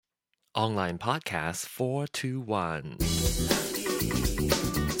Online Podcast 421.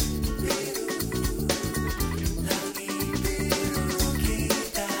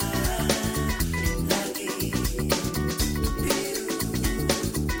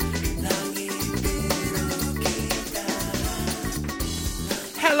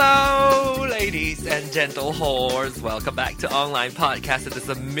 Hello, ladies and gentle whores. Welcome back to Online Podcast. It is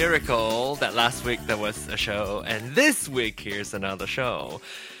a miracle that last week there was a show, and this week here's another show.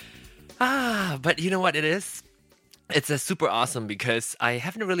 But you know what it is? It's a super awesome because I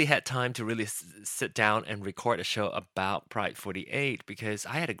haven't really had time to really sit down and record a show about Pride 48 because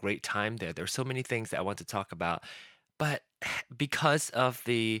I had a great time there. There's so many things that I want to talk about, but because of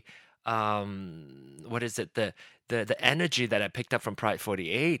the what is it, the energy that I picked up from Pride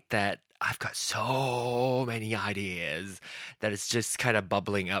 48, that I've got so many ideas that it's just kind of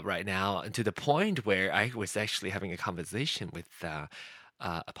bubbling up right now, and to the point where I was actually having a conversation with a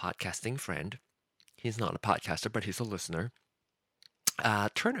podcasting friend. He's not a podcaster, but he's a listener.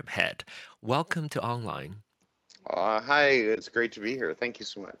 Turnip Head, welcome to Online. Hi, it's great to be here. Thank you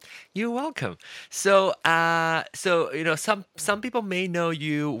so much. You're welcome. So you know, some people may know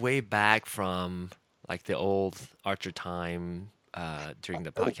you way back from like the old Archer time during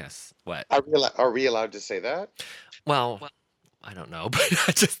the Oh, podcast. What? are we allowed to say that? Well, I don't know, but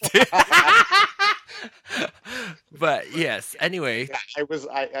I just did. But yes. Anyway, Yeah,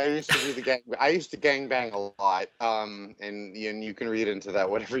 I used to do the gang. I used to gangbang a lot. And you can read into that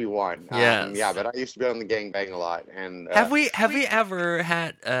whatever you want. Yeah, yes. but I used to be on the gangbang a lot. And Have we ever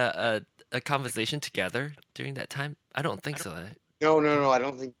had a conversation together during that time? I don't think so. no, I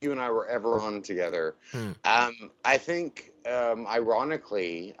don't think you and I were ever on together. Hmm. I think,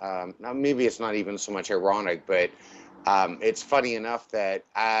 ironically, now maybe it's not even so much ironic, but it's funny enough that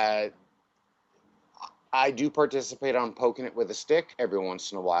I do participate on Poking It with a Stick every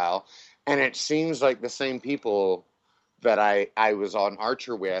once in a while, and it seems like the same people that I was on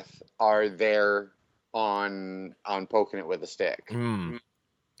Archer with are there on Poking It with a Stick. Hmm.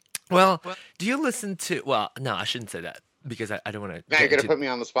 Well, do you listen to? Well, no, I shouldn't say that because I don't want to Now you're get gonna into. put me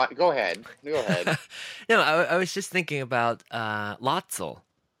on the spot. Go ahead. Go ahead. No, I was just thinking about Lotso.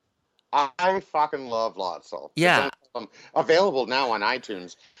 I fucking love Lotso. But Yeah. don't tell them available now on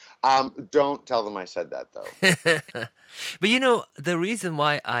iTunes. Don't tell them I said that though. But you know, the reason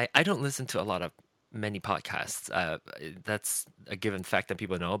why I don't listen to a lot of many podcasts, that's a given fact that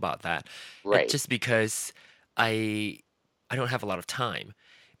people know about that. It's Right, just because I I don't have a lot of time.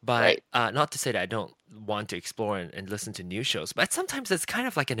 But right. not to say that I don't want to explore and listen to new shows, but sometimes it's kind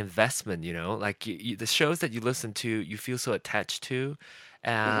of like an investment, you know, like the shows that you listen to, you feel so attached to.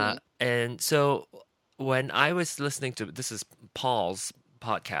 Hmm. And so when I was listening to, this is Paul's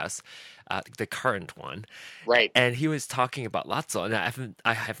podcast, the current one, Right. and he was talking about Lotso, and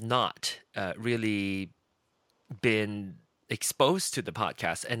I have not really been exposed to the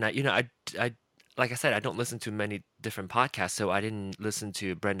podcast, and you know, I like I said, I don't listen to many different podcasts, so I didn't listen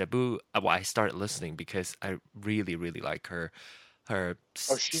to Brenda Boo. Well, I started listening because I really, really like her Oh,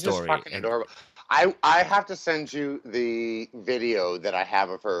 she's just story, fucking and adorable. I have to send you the video that I have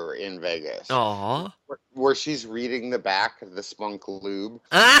of her in Vegas, aw, where she's reading the back of the Spunk Lube.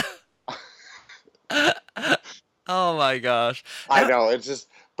 ah, oh my gosh, I know, it's just,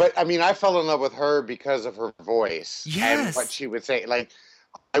 but I mean, I fell in love with her because of her voice and what yes. she would say. Like,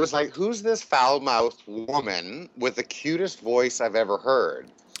 I was like, who's this foul-mouthed woman with the cutest voice I've ever heard?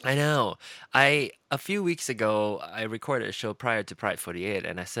 I know. A few weeks ago I recorded a show prior to Pride 48,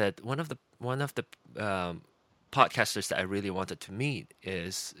 and I said one of the podcasters that I really wanted to meet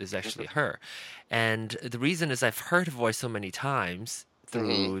is actually her, and the reason is I've heard her voice so many times Hmm.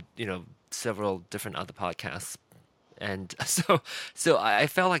 through several different other podcasts, and so I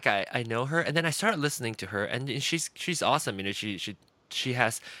felt like I know her, and then I started listening to her, and she's awesome. You know, she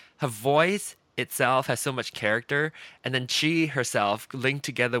has her voice itself has so much character, and then she herself linked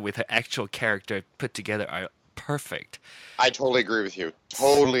together with her actual character put together are perfect. I totally agree with you.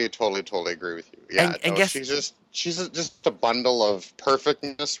 Totally, totally, totally agree with you. Yeah, And no, guess just a bundle of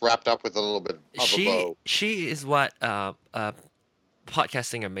perfectness wrapped up with a little bit of a bow. she is what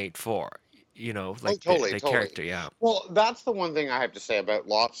podcasting are made for. You know, Oh, like totally, the totally. character. Yeah. Well, that's the one thing I have to say about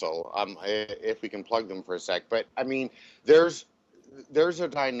Lotso. If we can plug them for a sec, but I mean, there's there's a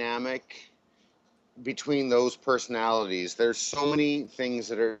dynamic between those personalities. There's so many things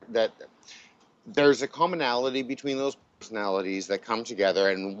that there's a commonality between those personalities that come together,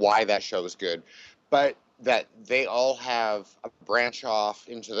 and why that show is good, but that they all have a branch off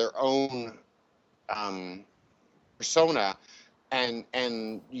into their own um, persona,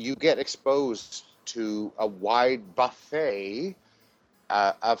 and you get exposed to a wide buffet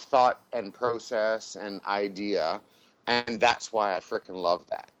of thought and process and idea, and that's why I freaking love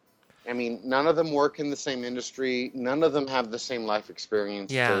that. I mean, none of them work in the same industry. None of them have the same life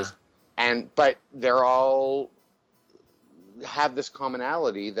experiences, but they're all have this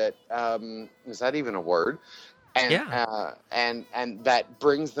commonality that is that even a word? And and that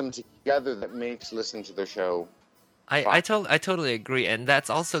brings them together. That makes listening to their show. I totally agree, and that's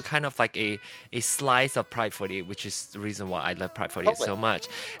also kind of like a slice of Pride 48, which is the reason why I love Pride 48 so much.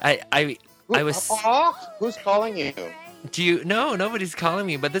 I was. Who's calling you? Do you? No, nobody's calling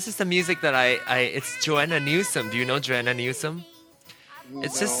me. But this is the music that it's Joanna Newsom. Do you know Joanna Newsom? No.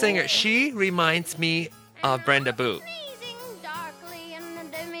 It's this singer. She reminds me of Brenda Boo.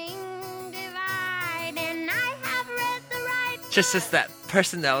 Just as that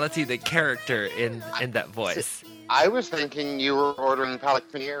personality, the character in that voice. I was thinking you were ordering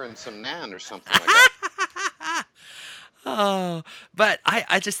palak paneer and some naan or something like that. Oh, but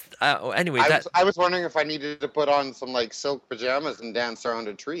I just anyway. I was wondering if I needed to put on some like silk pajamas and dance around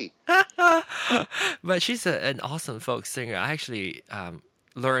a tree. But she's an awesome folk singer. I actually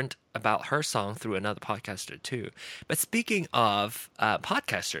learned about her song through another podcaster too. But speaking of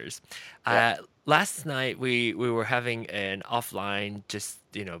podcasters, last night we were having an offline, just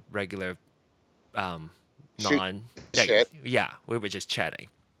regular we were just chatting.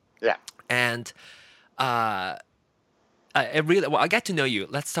 Yeah. And I got to know you.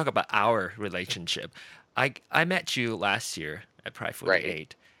 Let's talk about our relationship. I met you last year at Pride 48.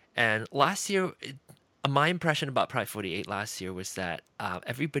 Right. And last year, my impression about Pride 48 last year was that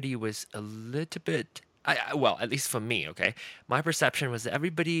everybody was a little bit, well, at least for me, okay? My perception was that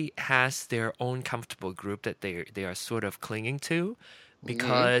everybody has their own comfortable group that they are sort of clinging to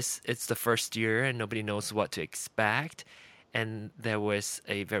because it's the first year and nobody knows what to expect. And there was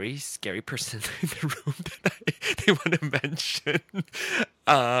a very scary person in the room that they want to mention.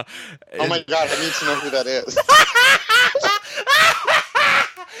 Oh my God, I need to know who that is.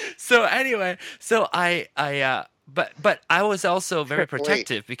 So anyway, but I was also very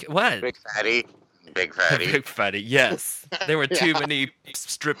protective because what? Big fatty. Big fatty. Yes, there were too many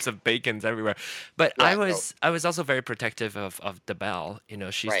strips of bacons everywhere. But I was also very protective of DeBelle.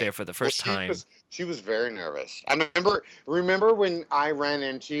 She's there for the first time. She was very nervous. I remember when I ran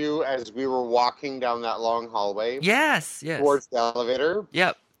into you as we were walking down that long hallway. Yes. Towards the elevator.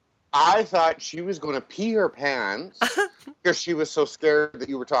 Yep. I thought she was going to pee her pants because she was so scared that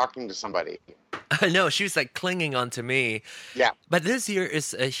you were talking to somebody. No, she was like clinging onto me. Yeah. But this year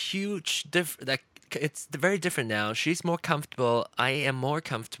is a huge it's very different now. She's more comfortable. I am more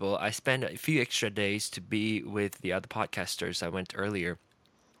comfortable. I spent a few extra days to be with the other podcasters I went earlier.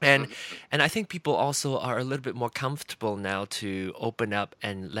 And I think people also are a little bit more comfortable now to open up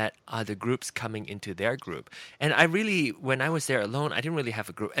and let other groups coming into their group. And when I was there alone, I didn't really have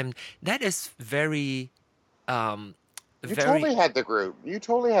a group. And that is very... totally had the group. You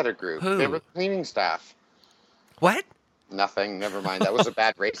totally had a group. Who? They were cleaning staff. What? Nothing. Never mind. That was a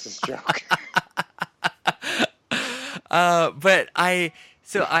bad racist joke. But I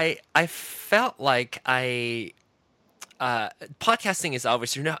felt like podcasting is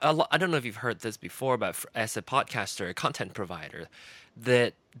obviously, I don't know if you've heard this before, but as a podcaster, a content provider,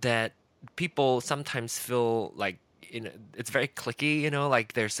 that people sometimes feel like it's very cliquey,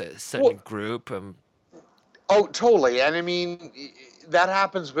 like there's a certain group. Oh, totally. And I mean, that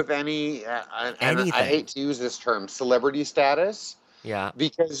happens with any, and I hate to use this term, celebrity status. Yeah.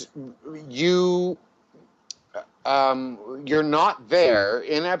 Because you're not there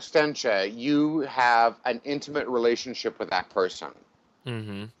in absentia. You have an intimate relationship with that person.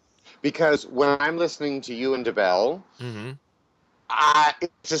 Mm-hmm. Because when I'm listening to you and DeBelle,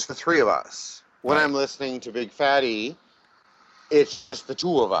 it's just the three of us. When I'm listening to Big Fatty, it's just the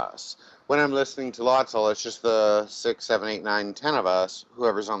two of us. When I'm listening to Lotzel, it's just the 6, 7, 8, 9, 10 of us,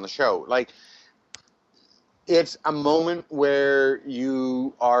 whoever's on the show. Like, it's a moment where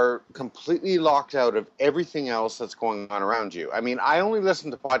you are completely locked out of everything else that's going on around you. I mean, I only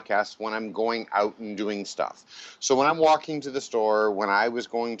listen to podcasts when I'm going out and doing stuff. So when I'm walking to the store, when I was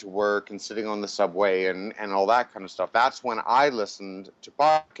going to work and sitting on the subway and all that kind of stuff, that's when I listened to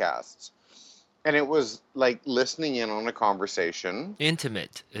podcasts. And it was like listening in on a conversation.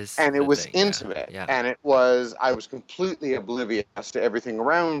 Intimate is and it was thing. intimate. Yeah. And I was completely oblivious to everything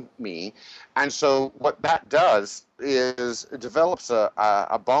around me. And so what that does is it develops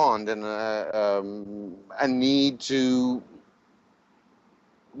a bond and a need to,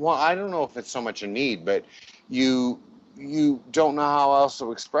 well, I don't know if it's so much a need, but you don't know how else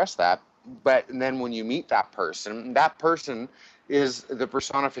to express that. But then when you meet that person is the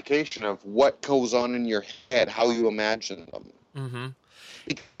personification of what goes on in your head, how you imagine them. Mm-hmm.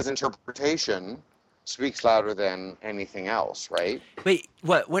 because interpretation speaks louder than anything else, right? Wait,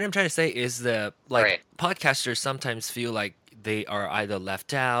 what I'm trying to say is the Right. podcasters sometimes feel like they are either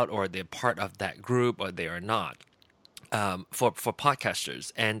left out or they're part of that group or they are not. For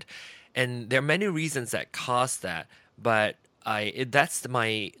podcasters, and there are many reasons that cause that, but that's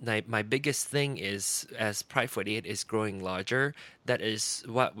my biggest thing is as Pride 48 is growing larger, that is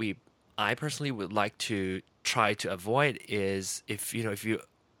what I personally would like to try to avoid is if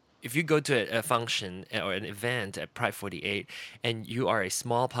you go to a function or an event at Pride 48 and you are a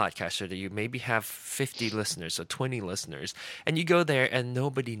small podcaster that you maybe have 50 listeners or 20 listeners and you go there and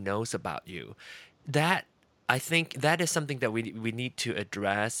nobody knows about you, that I think that is something that we need to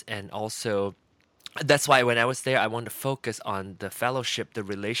address. And also that's why when I was there, I wanted to focus on the fellowship, the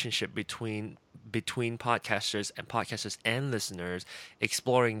relationship between podcasters and listeners,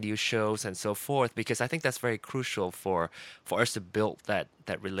 exploring new shows and so forth, because I think that's very crucial for us to build that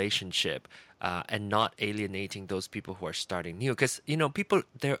relationship, and not alienating those people who are starting new. Because people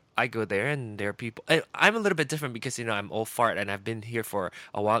there, I go there and there are people. I'm a little bit different because I'm old fart and I've been here for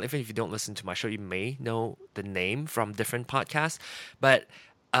a while. Even if you don't listen to my show, you may know the name from different podcasts, but.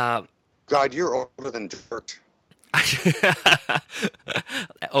 God, you're older than dirt.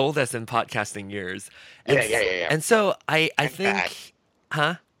 Old as in podcasting years. Yeah. And so I think, fat.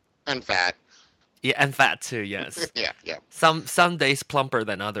 huh? And fat. Yeah, and fat too. Yes. Yeah. Some days plumper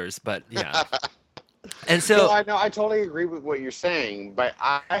than others, but yeah. And so No, I know. I totally agree with what you're saying, but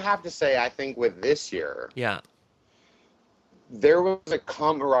I have to say, I think with this year, yeah, there was a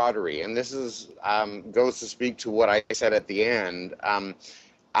camaraderie, and this is goes to speak to what I said at the end.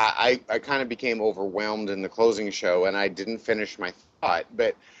 I kind of became overwhelmed in the closing show, and I didn't finish my thought.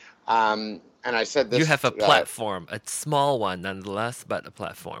 But and I said this. you have a platform, a small one nonetheless, but a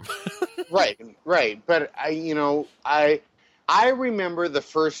platform. right. But I remember the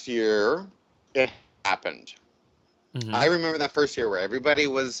first year it happened. Mhm. I remember that first year where everybody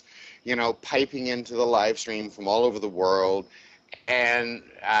was, piping into the live stream from all over the world. And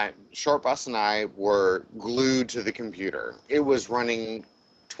Short Bus and I were glued to the computer. It was running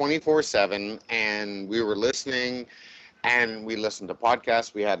 24/7, and we were listening, and we listened to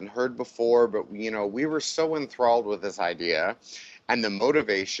podcasts we hadn't heard before, but we were so enthralled with this idea and the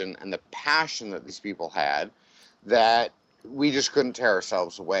motivation and the passion that these people had that we just couldn't tear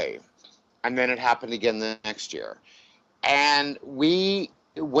ourselves away. And then it happened again the next year. And when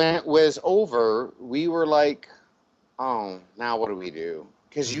it was over, we were like, oh, now what do we do?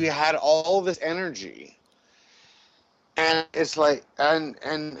 Because you had all this energy. And it's like,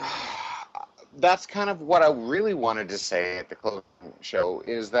 and that's kind of what I really wanted to say at the closing show,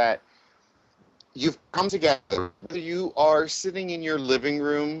 is that you've come together. You are sitting in your living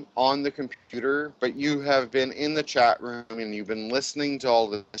room on the computer, but you have been in the chat room and you've been listening to all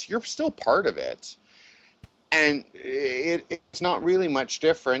this. You're still part of it. And it's not really much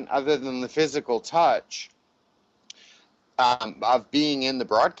different other than the physical touch of being in the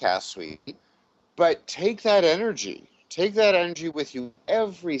broadcast suite. But take that energy with you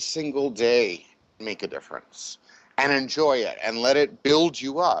every single day, make a difference, and enjoy it, and let it build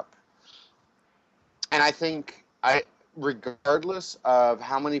you up. And I think, regardless of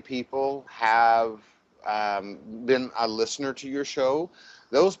how many people have been a listener to your show,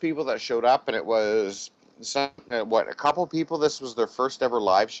 those people that showed up, and it was a couple people, this was their first ever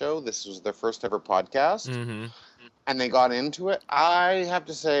live show, this was their first ever podcast, Mm-hmm. and they got into it, I have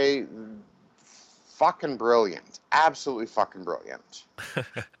to say, fucking brilliant. Absolutely fucking brilliant.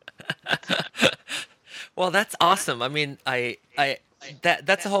 Well, that's awesome. I mean,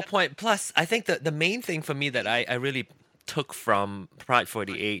 that's the whole point. Plus, I think the main thing for me that I really took from Pride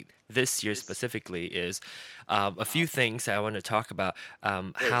 48 this year specifically is a few things I want to talk about.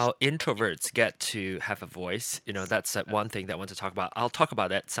 How introverts get to have a voice. That's one thing that I want to talk about. I'll talk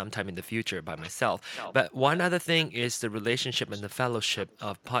about that sometime in the future by myself. But one other thing is the relationship and the fellowship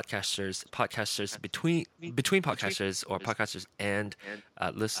of podcasters between podcasters or podcasters and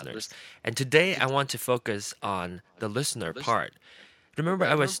listeners. And today I want to focus on the listener part. Remember,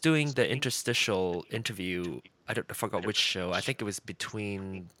 I was doing the interstitial interview. I forgot which show. I think it was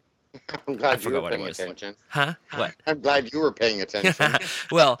between. I'm glad you forgot were what it paying was. attention. Huh? What? I'm glad you were paying attention.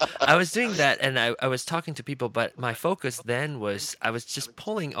 Well, I was doing that and I was talking to people, but my focus then was I was just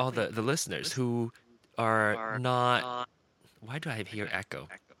pulling all the listeners who are not. Why do I hear echo?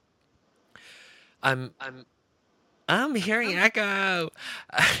 I'm hearing echo.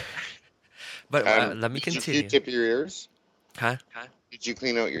 But let me continue. Did you tip your ears? Huh? Did you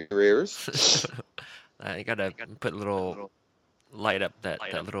clean out your ears? I gotta put a little light up that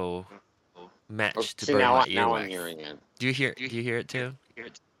little match to See, burn now my I'm earwax. hearing it. Do you hear it too?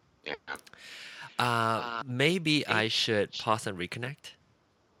 Yeah. Maybe I should pause and reconnect.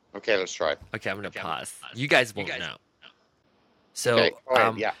 Okay, let's try. Okay, I'm gonna pause. You guys won't know. So, Okay, go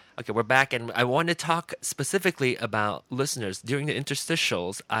ahead. Yeah. okay, we're back, and I want to talk specifically about listeners. During the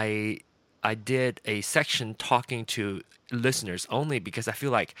interstitials, I did a section talking to listeners only because I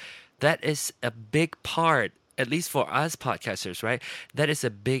feel like that is a big part, at least for us podcasters, right? That is a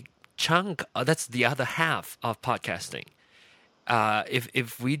big chunk. That's the other half of podcasting.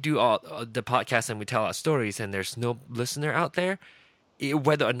 If we do all the podcast and we tell our stories and there's no listener out there,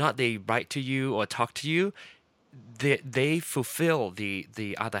 whether or not they write to you or talk to you, they fulfill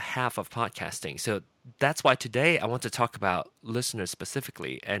the other half of podcasting. So that's why today I want to talk about listeners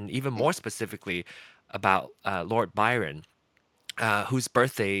specifically, and even more specifically about Lord Byron, whose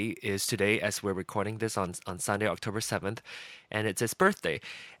birthday is today as we're recording this on Sunday, October 7th, and it's his birthday.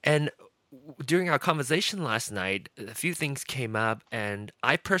 And during our conversation last night, a few things came up, and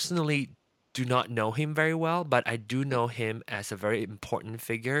I personally do not know him very well, but I do know him as a very important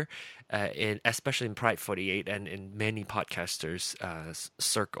figure, especially in Pride 48 and in many podcasters'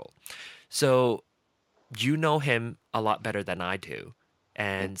 circle. So you know him a lot better than I do,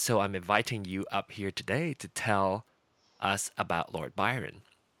 and so I'm inviting you up here today to tell us about Lord Byron,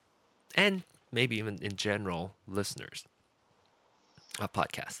 and maybe even in general listeners of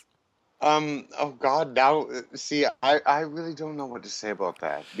podcasts. Oh God, now see, I really don't know what to say about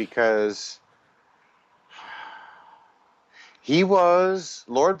that because he was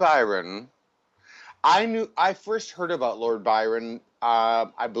Lord Byron. I first heard about Lord Byron.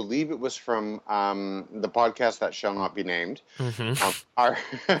 I believe it was from the podcast that shall not be named. Our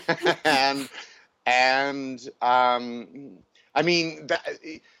I mean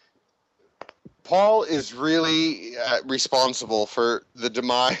Paul is really responsible for the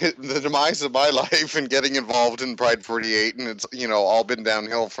demise of my life and getting involved in Pride 48, and it's all been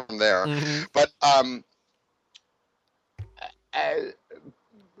downhill from there. But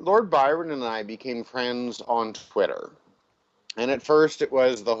Lord Byron and I became friends on Twitter, and at first it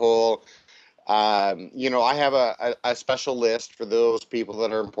was the whole. I have a special list for those people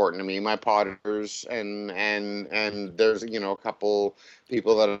that are important to me, my podders, and there's a couple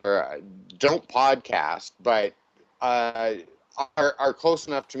people that don't podcast, but are close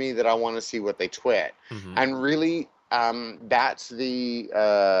enough to me that I want to see what they twit, and really that's the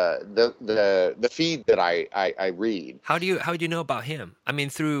feed that I read. How do you know about him? I mean,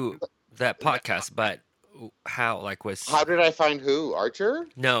 through that podcast, but. How did I find who? Archer?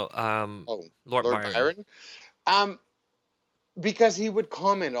 No, Lord Byron. Because he would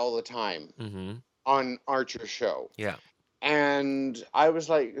comment all the time on Archer's show. Yeah. And I was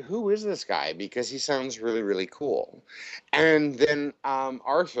like, who is this guy? Because he sounds really, really cool. And then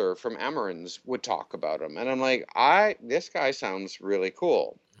Arthur from Amarins would talk about him. And I'm like, this guy sounds really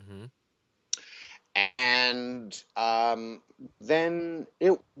cool. And then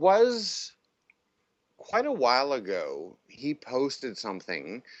it was quite a while ago, he posted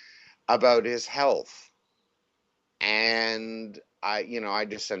something about his health, and I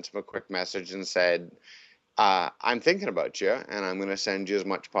just sent him a quick message and said, I'm thinking about you, and I'm going to send you as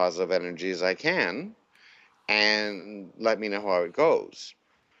much positive energy as I can, and let me know how it goes.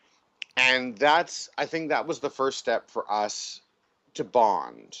 And I think that was the first step for us to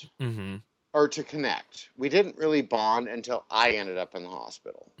bond or to connect. We didn't really bond until I ended up in the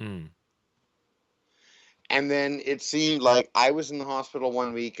hospital. And then it seemed like I was in the hospital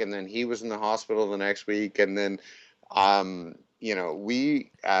one week, and then he was in the hospital the next week, and then,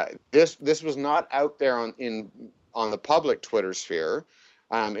 this was not out there on the public Twitter sphere.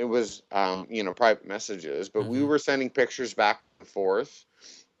 It was private messages, but we were sending pictures back and forth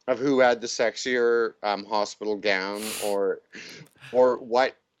of who had the sexier hospital gown, or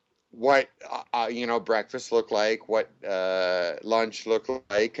what breakfast looked like, what lunch looked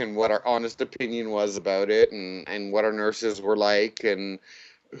like, and what our honest opinion was about it, and what our nurses were like, and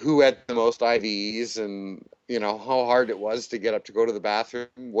who had the most IVs, and how hard it was to get up to go to the bathroom,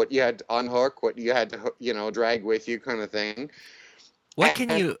 what you had to unhook, what you had to drag with you, kind of thing. What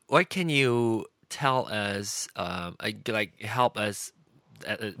can you tell us, help us,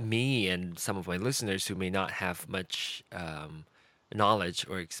 me and some of my listeners who may not have much knowledge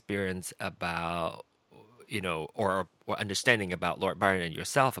or experience about, or understanding about Lord Byron and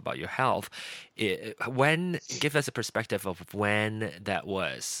yourself, about your health, give us a perspective of when that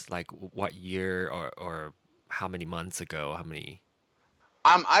was, like what year or how many months ago, how many?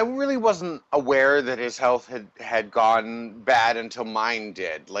 I really wasn't aware that his health had gone bad until mine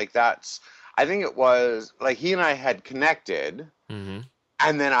did. I think it was like he and I had connected,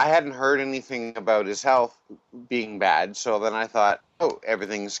 And then I hadn't heard anything about his health being bad, so then I thought, oh,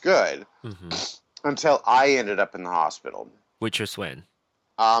 everything's good. Mm-hmm. Until I ended up in the hospital. Which was when?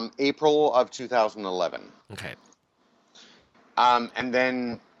 April of 2011. Okay. And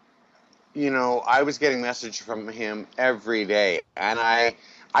then, I was getting message from him every day, and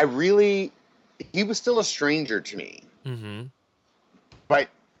he was still a stranger to me, Mm-hmm. but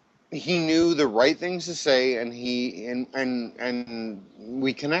he knew the right things to say, and and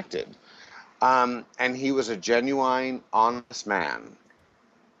we connected. And he was a genuine, honest man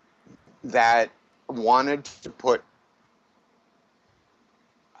that wanted to put.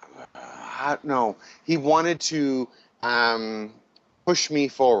 No, he wanted to push me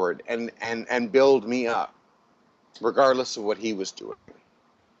forward and build me up, regardless of what he was doing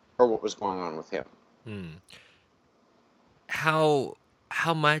or what was going on with him. Mm.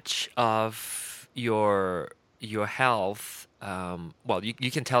 How much of your health? Well,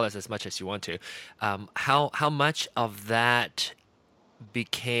 you can tell us as much as you want to. How much of that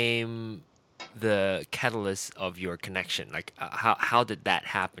became the catalyst of your connection? Like, how did that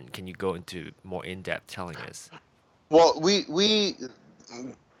happen? Can you go into more in depth telling us? Well, we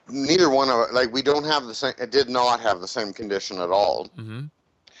neither one of us, like, we don't have the same. Did not have the same condition at all. Mm-hmm.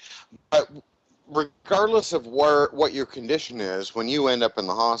 But regardless of what your condition is, when you end up in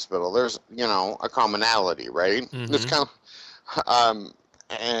the hospital, there's a commonality, right? Mm-hmm. It's kind of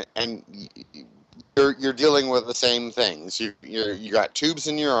and you're dealing with the same things. You got tubes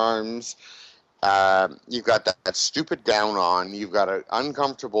in your arms. You've got that stupid gown on. You've got an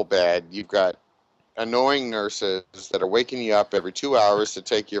uncomfortable bed. You've got annoying nurses that are waking you up every 2 hours to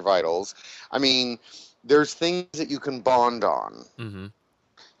take your vitals. I mean, there's things that you can bond on. Mm-hmm.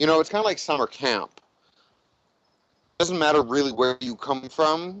 It's kind of like summer camp. Doesn't matter really where you come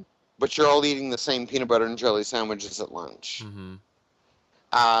from, but you're all eating the same peanut butter and jelly sandwiches at lunch.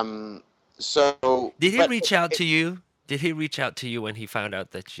 Mm-hmm. So did he reach out to you? Did he reach out to you when he found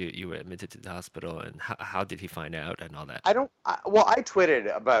out that you were admitted to the hospital, and how did he find out and all that? I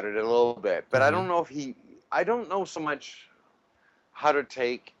tweeted about it a little bit, but Mm-hmm. I don't know so much how to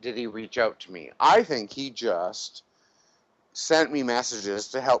take, did he reach out to me? I think he just sent me messages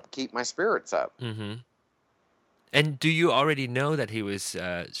to help keep my spirits up. Mm-hmm. And do you already know that he was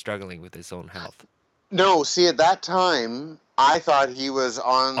struggling with his own health? No, see, at that time, I thought he was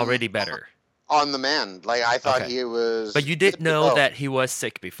Already better. On the mend. Like, I thought Okay. he was... But you did know that he was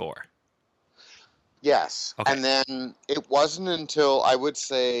sick before? Yes. Okay. And then it wasn't until, I would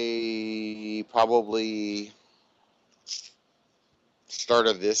say, probably start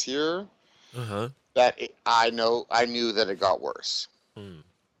of this year, Uh-huh. that I knew that it got worse. Mm.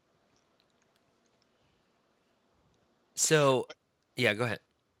 So, yeah, go ahead.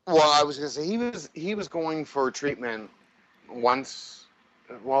 Well, I was going to say, he was going for treatment once...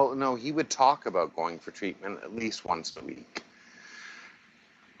 Well, no, he would talk about going for treatment at least once a week.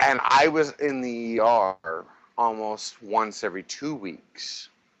 And I was in the ER almost once every 2 weeks.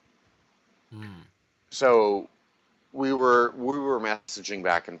 Mm. So we were messaging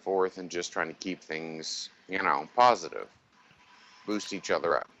back and forth and just trying to keep things, positive, boost each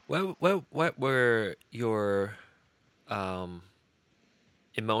other up. What were your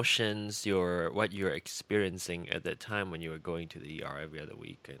emotions, what you're experiencing at that time when you were going to the ER every other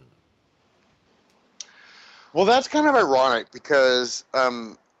week? And well, that's kind of ironic because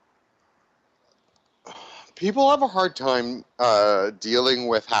people have a hard time dealing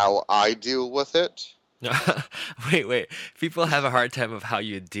with how I deal with it. wait. People have a hard time of how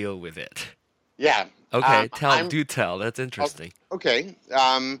you deal with it. Yeah. Okay, do tell. That's interesting. Okay.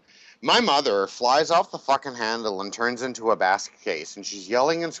 My mother flies off the fucking handle and turns into a basket case, and she's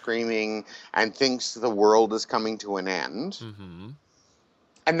yelling and screaming and thinks the world is coming to an end. Mm-hmm.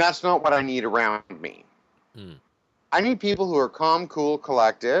 And that's not what I need around me. Mm. I need people who are calm, cool,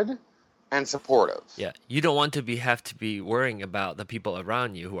 collected, and supportive. Yeah, you don't want to have to be worrying about the people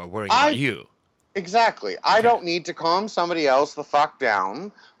around you who are worrying about you. Exactly. I don't need to calm somebody else the fuck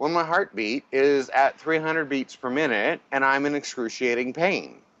down when my heartbeat is at 300 beats per minute and I'm in excruciating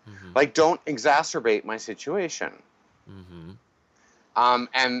pain. Mm-hmm. Like, don't exacerbate my situation. Mm-hmm.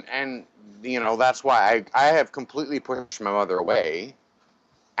 And that's why I have completely pushed my mother away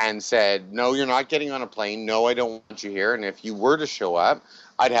and said, no, you're not getting on a plane. No, I don't want you here. And if you were to show up,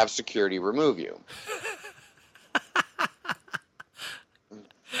 I'd have security remove you.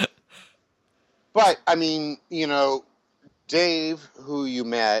 But, I mean, Dave, who you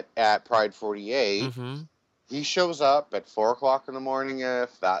met at Pride 48, mm-hmm. he shows up at 4 o'clock in the morning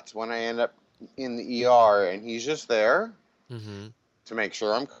if that's when I end up in the ER, and he's just there mm-hmm. to make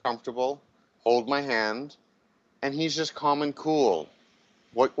sure I'm comfortable, hold my hand, and he's just calm and cool.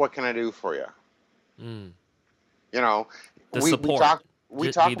 What can I do for you? Mm. You know, The we support. talk we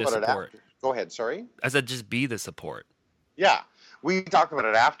Just be talk the about it support. after. Go ahead. Sorry. I said just be the support. Yeah, we talk about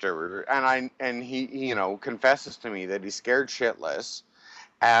it after, and he confesses to me that he's scared shitless.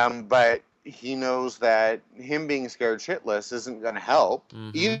 But he knows that him being scared shitless isn't going to help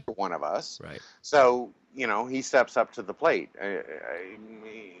Mm-hmm. either one of us. Right. So he steps up to the plate.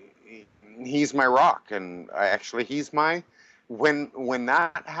 He's my rock, and actually he's my when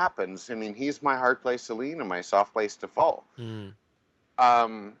that happens. I mean, he's my hard place to lean and my soft place to fall. Mm.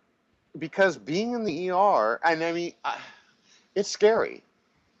 Um, because being in the ER, and I mean, it's scary.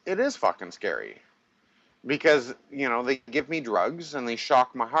 It is fucking scary. Because, they give me drugs and they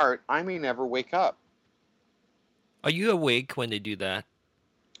shock my heart. I may never wake up. Are you awake when they do that?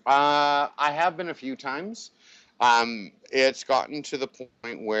 I have been a few times. It's gotten to the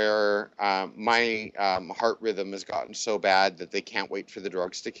point where my heart rhythm has gotten so bad that they can't wait for the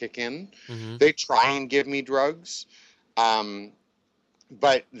drugs to kick in. Mm-hmm. They try and give me drugs,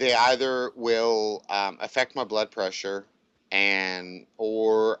 but they either will affect my blood pressure,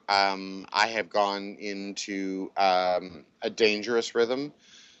 or I have gone into a dangerous rhythm,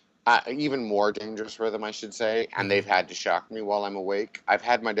 even more dangerous rhythm, I should say, and they've had to shock me while I'm awake. I've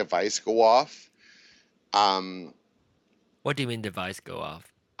had my device go off. What do you mean device go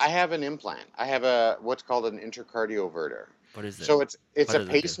off? I have an implant. I have what's called an intercardioverter. What is it? So it's What a does it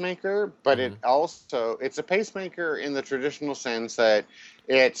do? pacemaker, but it's a pacemaker in the traditional sense that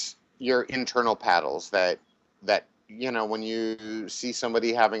it's your internal paddles that when you see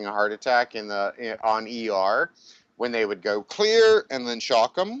somebody having a heart attack on ER, when they would go clear and then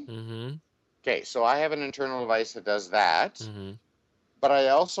shock them. Mm-hmm. Okay, so I have an internal device that does that, Mm-hmm. but I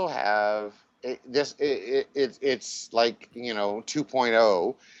also have it's like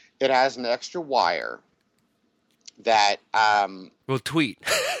 2.0. It has an extra wire that We'll tweet.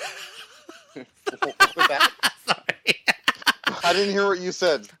 what was that? Sorry. I didn't hear what you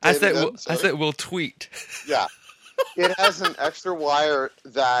said. I Say it again. said we'll tweet. Yeah. It has an extra wire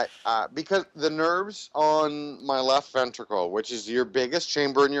that, because the nerves on my left ventricle, which is your biggest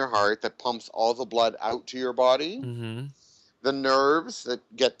chamber in your heart that pumps all the blood out to your body, Mm-hmm. the nerves that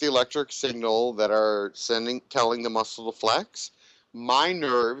get the electric signal that are telling the muscle to flex, my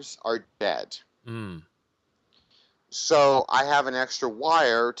nerves are dead. Mm. So I have an extra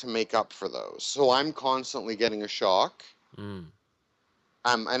wire to make up for those. So I'm constantly getting a shock. Mm.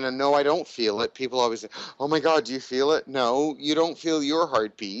 And I know I don't feel it. People always say, "Oh my God, do you feel it?" No, you don't feel your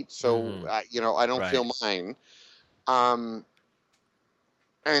heartbeat, so I don't feel mine. And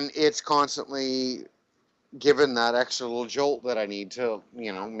it's constantly given that extra little jolt that I need to,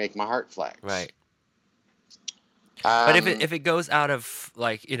 make my heart flex. Right. But if it goes out of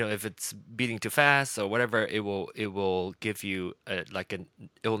if it's beating too fast or whatever, it will give you it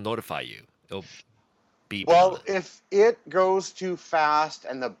will notify you. It'll beep. Well, if it goes too fast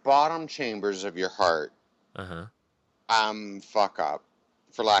and the bottom chambers of your heart fuck up,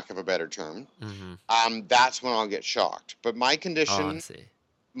 for lack of a better term, that's when I'll get shocked. But my condition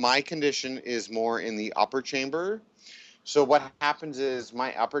is more in the upper chamber. So what happens is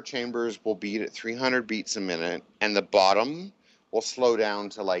my upper chambers will beat at 300 beats a minute, and the bottom will slow down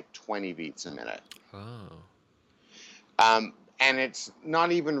to like 20 beats a minute. Oh. And it's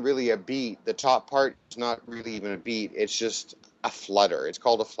not even really a beat. The top part is not really even a beat. It's just a flutter. It's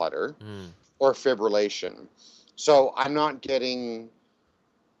called a flutter or fibrillation. So I'm not getting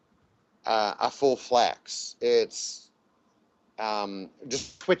a full flex. It's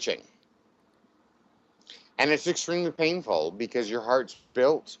just twitching. And it's extremely painful because your heart's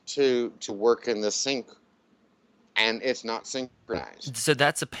built to work in the sync, and it's not synchronized. So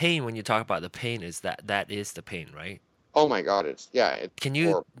that's a pain. When you talk about the pain, that is the pain, right? Oh my God, it's Can you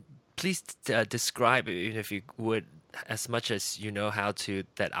horrible. please describe, even if you would, as much as you know how to,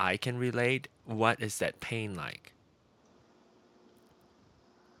 that I can relate, what is that pain like?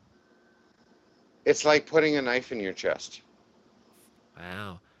 It's like putting a knife in your chest.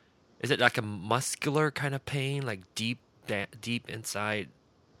 Wow. Is it like a muscular kind of pain, like deep inside?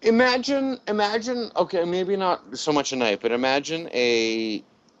 Imagine, okay, maybe not so much a knife, but imagine a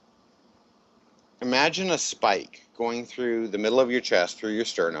spike going through the middle of your chest, through your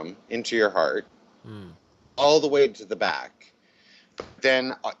sternum, into your heart, all the way to the back.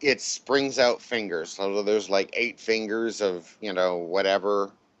 Then it springs out fingers. So there's like 8 fingers of,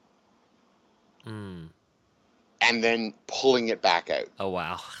 whatever. And then pulling it back out. Oh,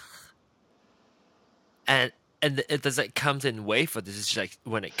 wow. And does it comes in wave, or this is like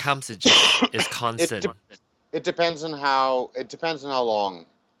when it comes, it just is constant? It depends on how long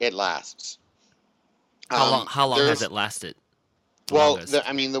it lasts. How long has it lasted? The Well, longest.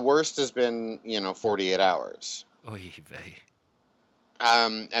 I mean, the worst has been, 48 hours. Oy vey.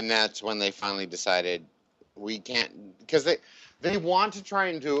 And that's when they finally decided we can't, because they want to try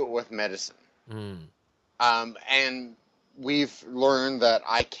and do it with medicine. Mm. And we've learned that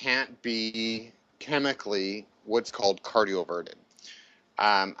I can't be chemically what's called cardioverted.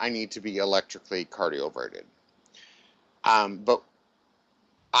 I need to be electrically cardioverted. But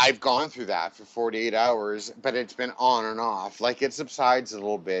I've gone through that for 48 hours, but it's been on and off. Like it subsides a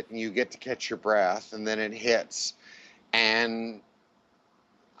little bit, and you get to catch your breath, and then it hits. And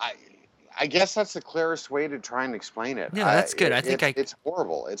I, I guess that's the clearest way to try and explain it. No, that's good. I think It's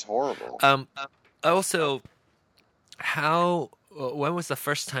horrible. It's horrible. um also how when was the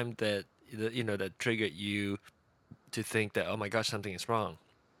first time that that triggered you to think that, oh my gosh, something is wrong?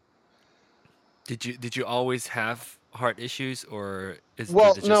 Did you always have heart issues, or did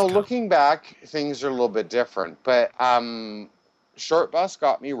Well, it no, just come? looking back, things are a little bit different. But short bus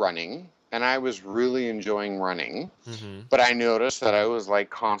got me running, and I was really enjoying running. Mm-hmm. But I noticed that I was like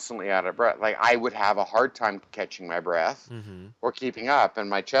constantly out of breath. Like I would have a hard time catching my breath Mm-hmm. or keeping up, and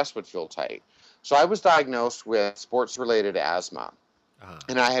my chest would feel tight. So I was diagnosed with sports-related asthma, Uh,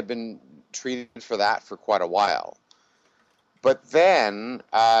 and I had been treated for that for quite a while. But then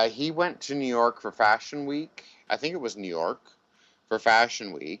he went to New York for Fashion Week. I think it was New York for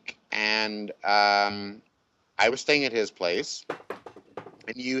Fashion Week, and I was staying at his place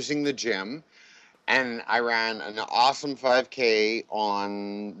and using the gym, and I ran an awesome 5K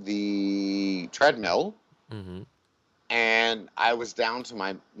on the treadmill, mm-hmm. and I was down to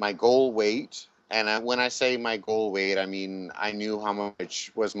my goal weight. And when I say my goal weight, I mean I knew how much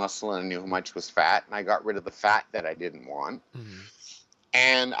was muscle and I knew how much was fat, and I got rid of the fat that I didn't want. Mm-hmm.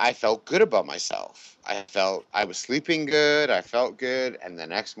 And I felt good about myself. I felt I was sleeping good. I felt good. And the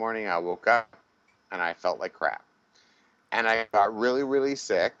next morning I woke up and I felt like crap. And I got really, really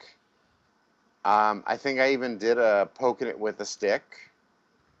sick. I think I even did a poking it with a stick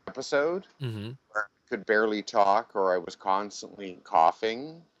episode Mm-hmm. where I could barely talk or I was constantly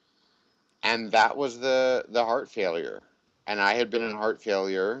coughing. And that was the heart failure. And I had been in heart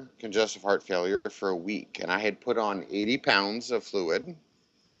failure, congestive heart failure, for a week. And I had put on 80 pounds of fluid.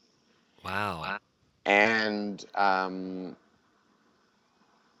 Wow. And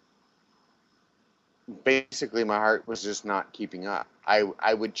basically my heart was just not keeping up.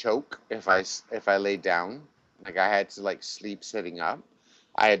 I would choke if I laid down. Like I had to like sleep sitting up.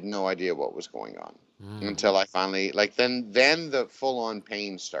 I had no idea what was going on Mm. until I finally like then the full on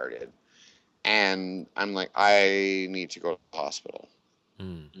pain started, and I'm like I need to go to the hospital.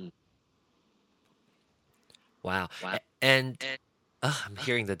 Mm. Wow. And I'm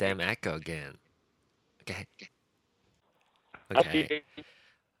hearing the damn echo again. Okay. Okay.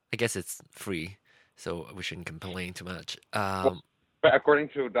 I guess it's free, so we shouldn't complain too much. Well, but according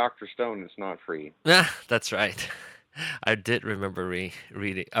to Dr. Stone, it's not free. That's right. I did remember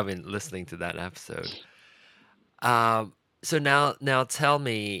reading. I mean, listening to that episode. Um, so now tell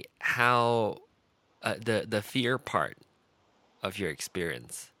me how the fear part of your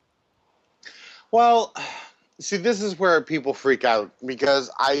experience. Well, see, this is where people freak out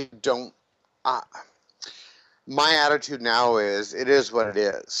because I don't. Uh, my attitude now is it is what it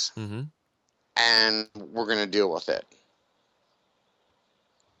is, Mm-hmm. and we're going to deal with it.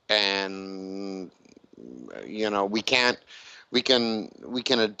 And we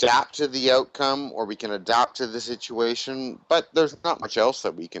can adapt to the outcome or we can adapt to the situation, but there's not much else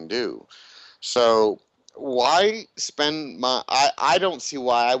that we can do. So why spend I don't see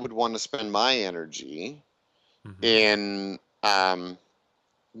why I would want to spend my energy Mm-hmm. in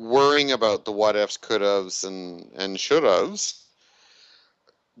worrying about the what ifs, could haves, and should haves.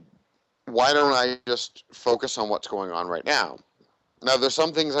 Why don't I just focus on what's going on right now? Now, there's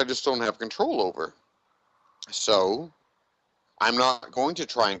some things I just don't have control over. So I'm not going to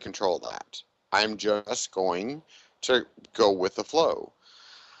try and control that. I'm just going to go with the flow.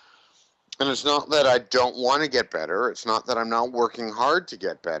 And it's not that I don't want to get better. It's not that I'm not working hard to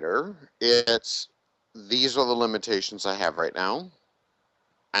get better. It's these are the limitations I have right now.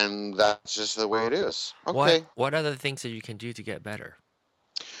 And that's just the way it is. Okay. What are the things that you can do to get better?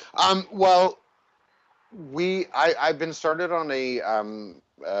 Well, I've been started on a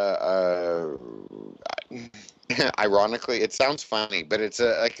ironically, it sounds funny, but it's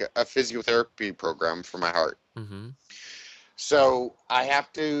a physiotherapy program for my heart. Mm-hmm. So I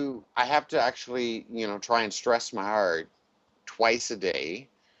have to actually try and stress my heart twice a day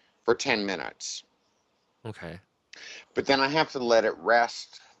for 10 minutes. Okay. But then I have to let it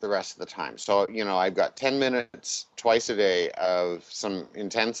rest the rest of the time. So I've got 10 minutes twice a day of some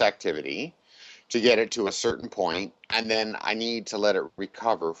intense activity to get it to a certain point, and then I need to let it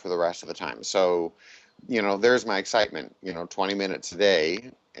recover for the rest of the time. So, there's my excitement, 20 minutes a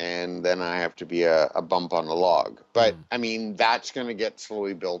day, and then I have to be a bump on the log. But Mm. I mean, that's going to get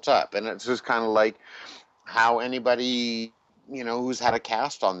slowly built up. And it's just kind of like how anybody, who's had a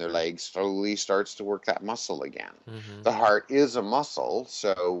cast on their leg slowly starts to work that muscle again. Mm-hmm. The heart is a muscle,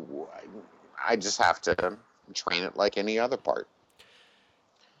 so I just have to train it like any other part.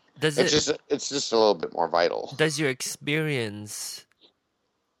 Does It's it just a little bit more vital. does your experience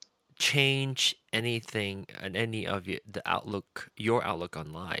change anything and any of your outlook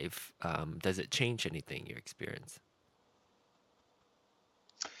on life? Does it change anything, your experience?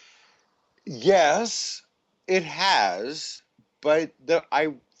 Yes, it has, but the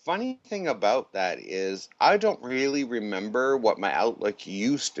I funny thing about that is I don't really remember what my outlook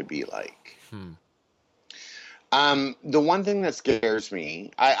used to be like. Hmm. The one thing that scares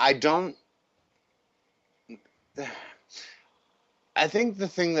me, I don't. I think the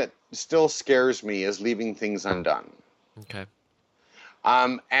thing that still scares me is leaving things undone. Okay.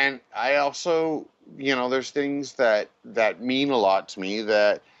 And I also, there's things that mean a lot to me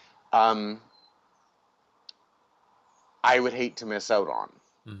that um, I would hate to miss out on.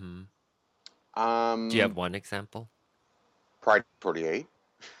 Mm-hmm. Do you have Um, one example? Pride 48.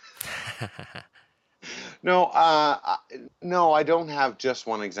 No, no, I don't have just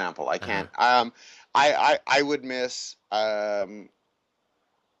one example. I Uh-huh. can't. I would miss. I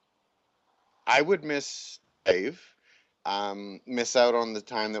would miss Dave. Miss out on the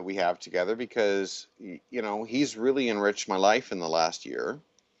time that we have together because he's really enriched my life in the last year.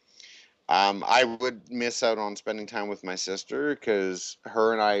 I would miss out on spending time with my sister because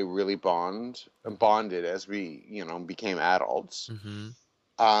her and I really bonded as we became adults. Mm-hmm.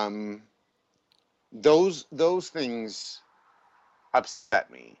 Um, those things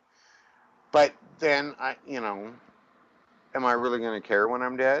upset me. But then am I really going to care when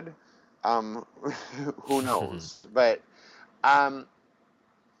I'm dead? Um, who knows? But um,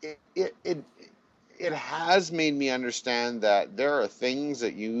 it, it it it has made me understand that there are things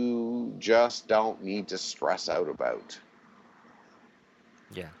that you just don't need to stress out about.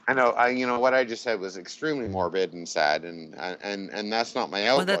 Yeah. I know, what I just said was extremely morbid and sad, and that's not my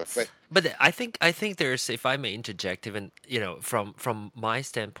Well, outlook. that's But but I think there's, if I may interject, even from my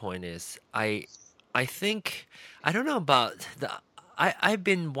standpoint is I think I don't know about I've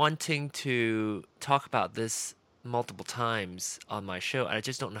been wanting to talk about this multiple times on my show, and I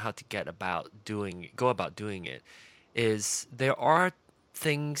just don't know how to go about doing it. Is there are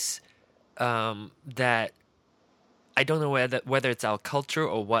things that I don't know whether it's our culture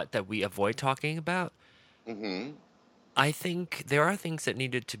or what that we avoid talking about. hmm I think there are things that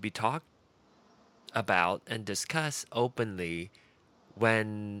needed to be talked about and discussed openly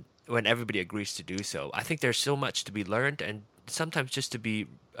when everybody agrees to do so. I think there's so much to be learned, and sometimes just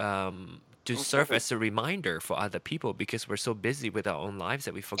to serve as a reminder for other people, because we're so busy with our own lives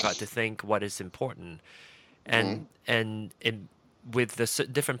that we forgot to think what is important. hmm And with the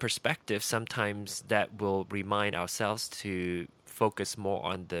different perspectives, sometimes that will remind ourselves to focus more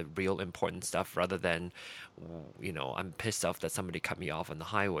on the real important stuff rather than, I'm pissed off that somebody cut me off on the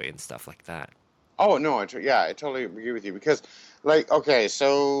highway and stuff like that. Oh no, yeah, I totally agree with you because, like, okay,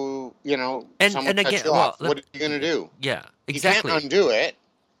 so And someone cuts again, you well, off. What are you gonna do? yeah, You can't exactly. undo it.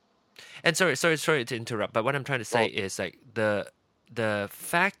 And sorry to interrupt, but what I'm trying to say Well, is like the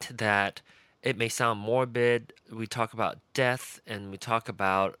fact that it may sound morbid, we talk about death and we talk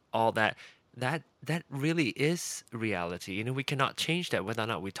about all that, that really is reality. We cannot change that whether or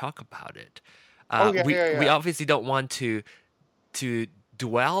not we talk about it. oh yeah, We yeah, obviously don't want to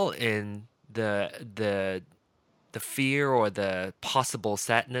dwell in the fear or the possible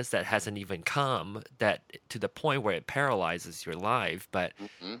sadness that hasn't even come, that to the point where it paralyzes your life. But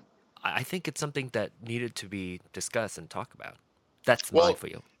yeah. I think it's something that needed to be discussed and talked about. That's my Well,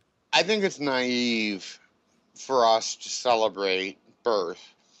 feel. I think it's naive for us to celebrate birth,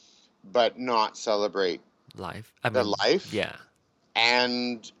 but not celebrate Life. I the mean, life, yeah.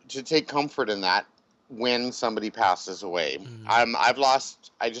 and to take comfort in that when somebody passes away. Mm,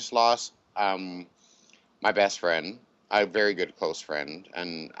 I just lost my best friend, a very good close friend,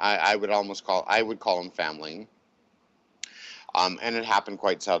 and I would call him family. And it happened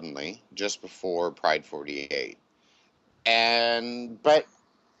quite suddenly, just before Pride 48. But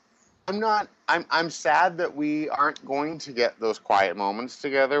I'm sad that we aren't going to get those quiet moments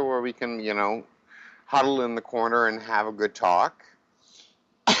together where we can, huddle in the corner and have a good talk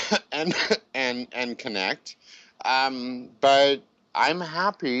and and connect. But I'm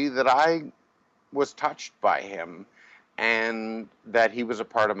happy that I was touched by him, and that he was a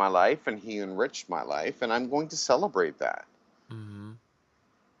part of my life and he enriched my life, and I'm going to celebrate that. Hmm.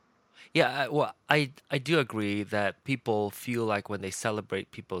 Yeah, well, I do agree that people feel like when they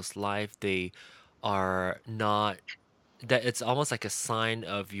celebrate people's life, they are not that it's almost like a sign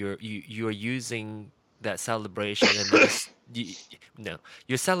of you're using that celebration and then no,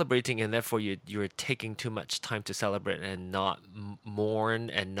 you're celebrating and therefore you're taking too much time to celebrate and not mourn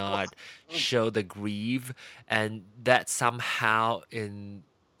and not show the grieve, and that somehow in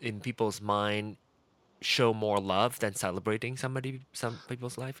people's mind show more love than celebrating some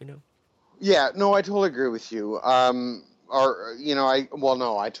people's life, you know. Yeah, no, I totally agree with you. Or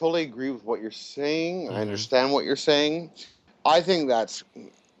no, I totally agree with what you're saying. I Mm-hmm. understand what you're saying. I think that's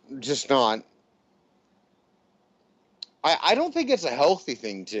just not. I don't think it's a healthy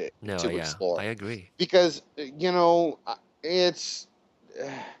thing No, to yeah, I explore, agree. because it's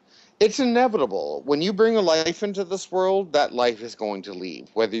it's inevitable. When you bring a life into this world, that life is going to leave,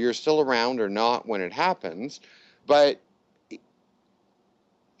 whether you're still around or not when it happens. But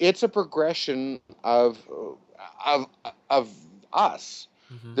it's a progression of of us.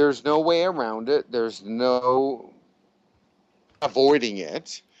 Mm-hmm. There's no way around it. There's no avoiding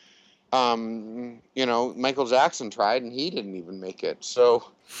it. Michael Jackson tried and he didn't even make it. So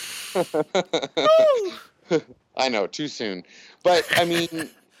I know, too soon. But I mean,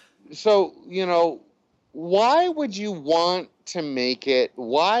 so, why would you want to make it?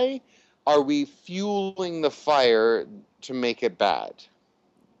 Why are we fueling the fire to make it bad?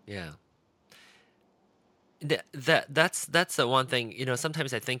 Yeah. That's the one thing,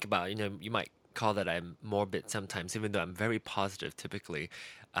 sometimes I think about, you might call that I'm morbid sometimes, even though I'm very positive typically.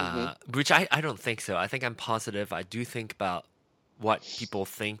 Hmm. Which I don't think so. I think I'm positive. I do think about what people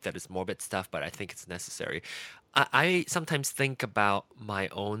think that is morbid stuff, but I think it's necessary. I sometimes think about my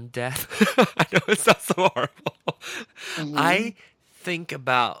own death. I know it sounds so horrible. Hmm. I think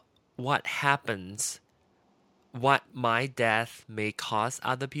about what happens, what my death may cause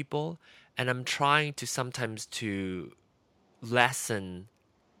other people, and I'm trying to sometimes to lessen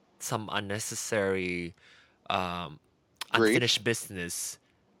some unnecessary um, Grief. unfinished business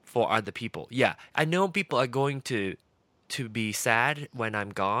for other people. Yeah, I know people are going to be sad when I'm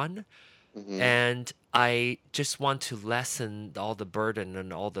gone, Hmm. and I just want to lessen all the burden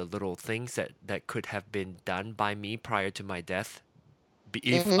and all the little things that could have been done by me prior to my death,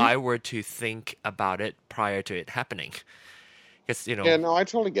 if Hmm. I were to think about it prior to it happening. Because, Yeah, no, I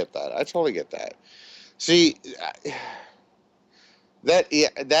totally get that. I totally get that. See,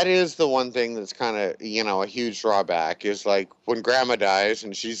 that is the one thing that's kind of a huge drawback, is like when grandma dies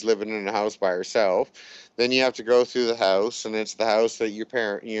and she's living in a house by herself, then you have to go through the house, and it's the house that your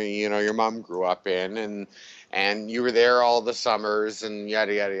parent your mom grew up in, and you were there all the summers and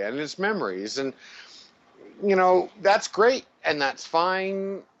yada yada yada, and it's memories, and that's great and that's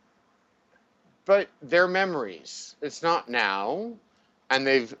fine, but they're memories. It's not now, and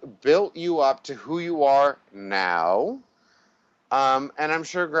they've built you up to who you are now. And I'm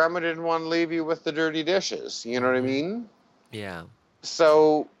sure grandma didn't want to leave you with the dirty dishes. You know what I hmm mean? yeah.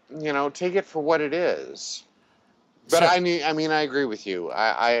 So, take it for what it is. But So, I agree with you.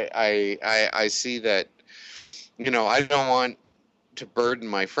 I see that, I don't want to burden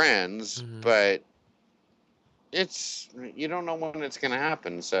my friends, mhm. but you don't know when it's going to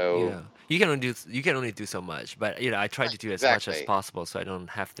happen. So, Yeah, you can only do so much, but I try to do as much as exactly. possible so I don't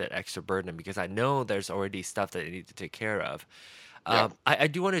have that extra burden because I know there's already stuff that I need to take care of. Yeah. I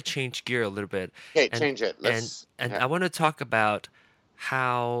do want to change gear a little bit, Okay, and change it. and Let's. and Yeah. I want to talk about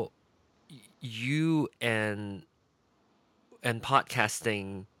how you and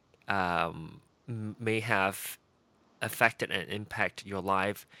podcasting may have affected and impact your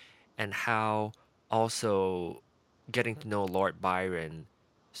life, and how also getting to know Lord Byron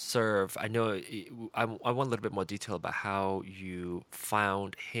serve. I know I want a little bit more detail about how you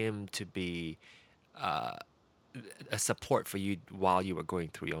found him to be uh, a support for you while you were going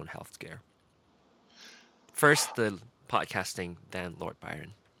through your own health scare. First, the podcasting, then Lord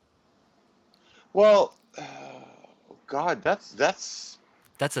Byron. Well, God, that's.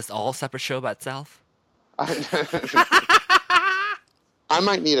 That's a all separate show by itself. I, I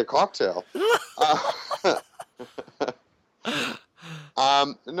might need a cocktail.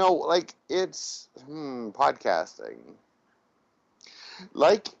 Uh, no, like it's podcasting.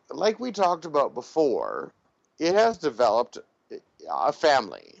 Like we talked about before, it has developed a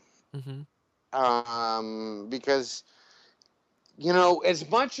family. Hmm. Because as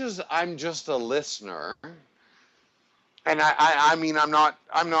much as I'm just a listener, and I mean, I'm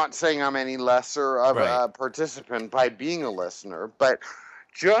not saying I'm any lesser of Right. a participant by being a listener, but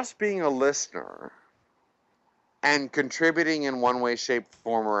just being a listener, and contributing in one way, shape,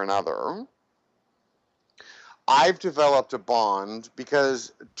 form, or another, I've developed a bond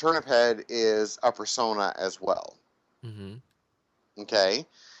because Turnip Head is a persona as well. Mm-hmm. Okay?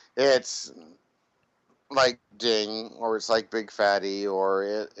 It's like Ding, or it's like Big Fatty,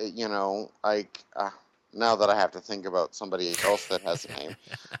 or now that I have to think about somebody else that has a name.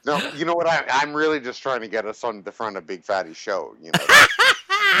 No, you know what? I'm really just trying to get us on the front of Big Fatty's show. You know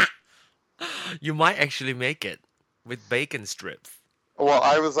that. You might actually make it with bacon strips. Well,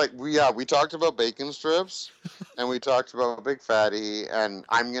 I was like, we talked about bacon strips, and we talked about Big Fatty, and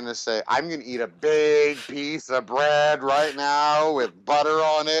I'm gonna eat a big piece of bread right now with butter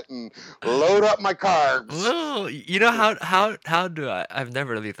on it, and load up my carbs. Well, you know how do I've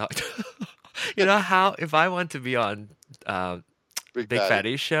never really thought. You know how if I want to be on Big Big Fatty,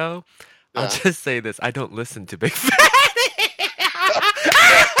 Fatty's show, I'll yeah. just say this: I don't listen to Big Fatty.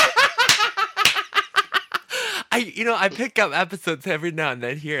 I pick up episodes every now and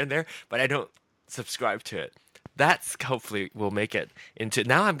then here and there, but I don't subscribe to it. That's hopefully will make it into.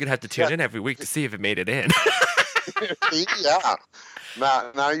 Now I'm gonna have to tune in every week to see if it made it in. Yeah.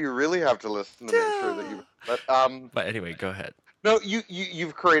 Now you really have to listen to make sure that you. But anyway, go ahead. No,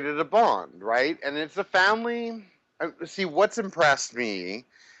 you've created a bond, right? And it's a family. See, what's impressed me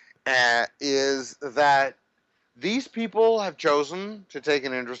is that these people have chosen to take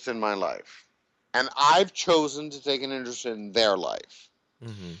an interest in my life, and I've chosen to take an interest in their life,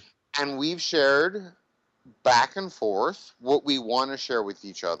 Mm-hmm. and we've shared back and forth what we want to share with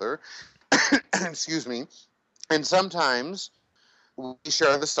each other. Excuse me. And sometimes we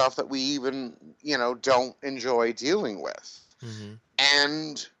share the stuff that we even, don't enjoy dealing with. Mm-hmm.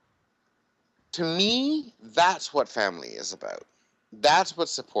 And to me, that's what family is about. That's what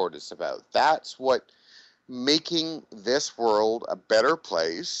support is about. That's what making this world a better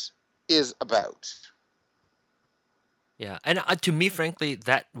place is about. Yeah, and to me, frankly,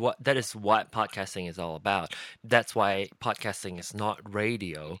 that is what podcasting is all about. That's why podcasting is not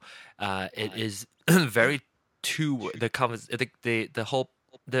radio. It is very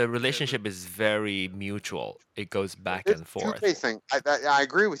the relationship is very mutual. It goes back It's and a forth. two-way thing. I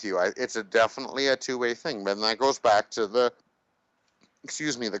agree with you. It's definitely a two-way thing. And that goes back to the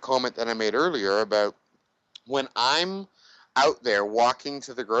comment that I made earlier about when I'm out there walking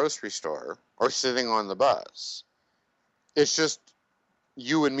to the grocery store or sitting on the bus. It's just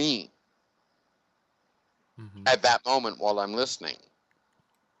you and me Mm-hmm. at that moment while I'm listening.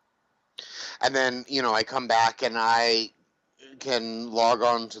 And then, I come back and I can log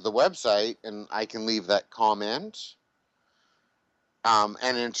on to the website and I can leave that comment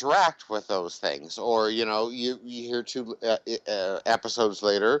and interact with those things. Or, you hear two episodes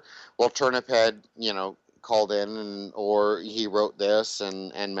later, well, Turnip Head, called in or he wrote this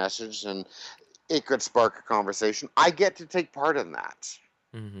and messaged, and it could spark a conversation. I get to take part in that.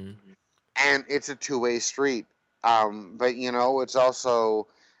 Mm-hmm. And it's a two-way street. But, it's also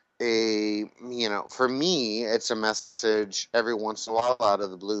for me, it's a message every once in a while out of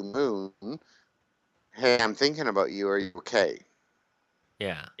the blue moon. Hey, I'm thinking about you. Are you okay?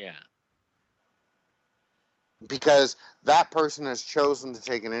 Yeah. Because that person has chosen to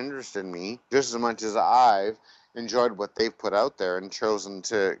take an interest in me just as much as I've enjoyed what they've put out there and chosen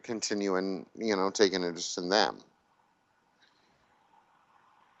to continue and, take an interest in them.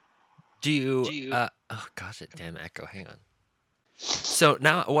 Do you? Oh gosh, damn echo. Hang on. So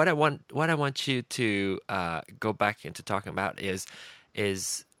now, what I want you to go back into talking about is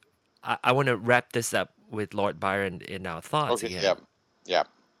I want to wrap this up with Lord Byron in our thoughts Okay, again. yeah.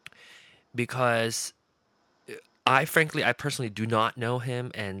 Because I personally do not know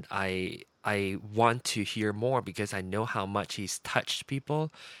him, and I want to hear more because I know how much he's touched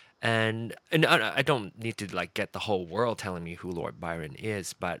people, and I don't need to like get the whole world telling me who Lord Byron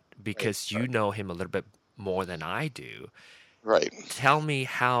is, but because you know him a little bit more than I do, Right. tell me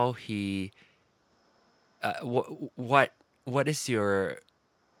how he what is your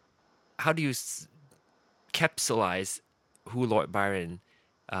how do you capsulize who Lord Byron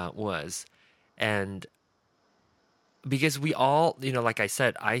was, and because we all, like I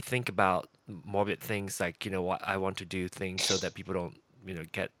said, I think about morbid things like, what I want to do things so that people don't,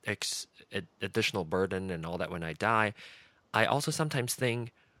 get additional burden and all that when I die. I also sometimes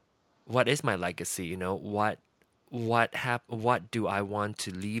think, what is my legacy? What do I want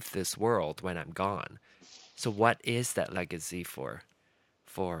to leave this world when I'm gone? So what is that legacy for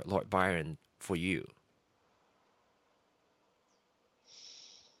Lord Byron for you?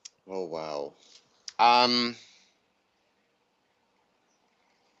 Oh, wow.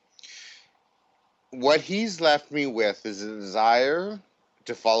 What he's left me with is a desire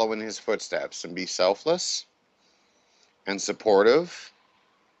to follow in his footsteps and be selfless, and supportive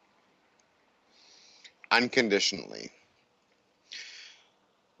unconditionally.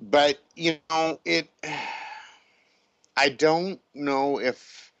 But, I don't know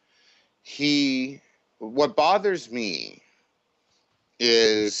if what bothers me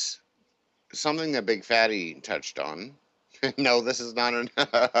is something that Big Fatty touched on. No, this is not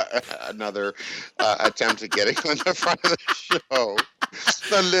another attempt at getting on the front of the show,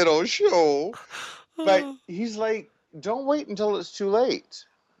 the little show. But he's like, don't wait until it's too late.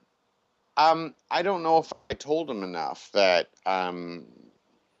 I don't know if I told him enough that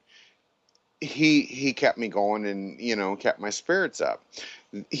he kept me going and kept my spirits up.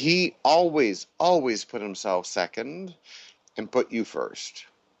 He always put himself second and put you first.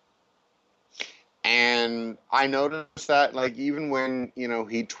 And I noticed that, like, even when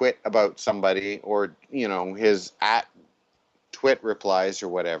he twit about somebody, or his at twit replies or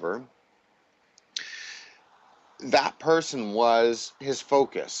whatever, that person was his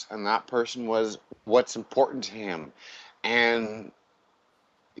focus, and that person was what's important to him, and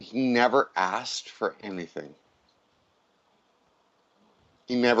he never asked for anything.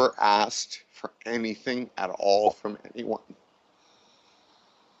 He never asked for anything at all from anyone.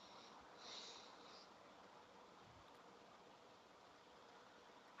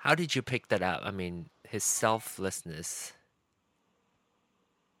 How did you pick that up? I mean, his selflessness.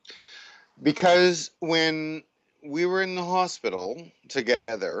 Because when we were in the hospital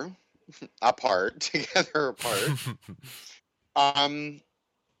together apart, it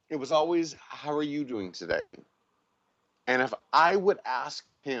was always, how are you doing today? And if I would ask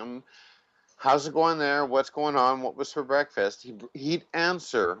him, how's it going there? What's going on? What was for breakfast? He'd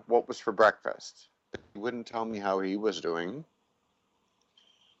answer what was for breakfast. But he wouldn't tell me how he was doing.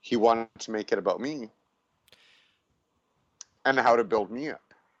 He wanted to make it about me and how to build me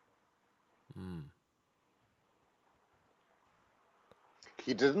up. Mm.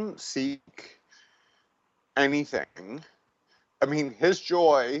 He didn't seek anything. I mean, his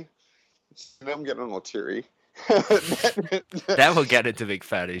joy. I'm getting a little teary. That will get into Big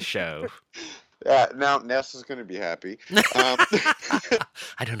Fatty's show. Now Nessa's going to be happy.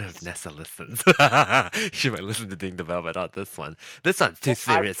 I don't know if Nessa listens. She might listen to Ding the Bell, but not this one. This one's too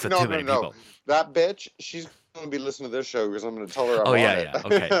serious for too many people. That bitch, she's going to be listening to this show because I'm going to tell her I'm on it.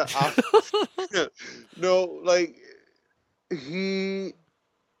 Okay. No, like, he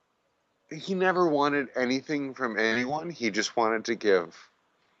never wanted anything from anyone. He just wanted to give.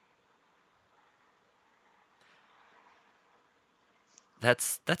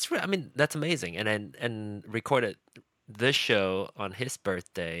 That's I mean, that's amazing. And recorded this show on his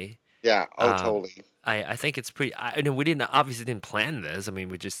birthday. Yeah. Totally. I think it's pretty. I know we obviously didn't plan this. I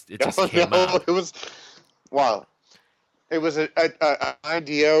mean, it just came out. It was, well, it was an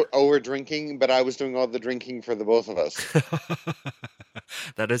idea over drinking, but I was doing all the drinking for the both of us.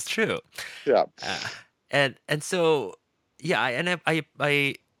 That is true. Yeah. And so yeah, I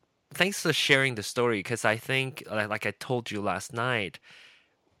thanks for sharing the story, because I think, like I told you last night,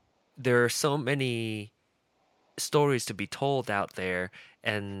 there are so many stories to be told out there,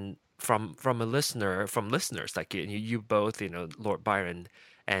 and from listeners like you both, Lord Byron,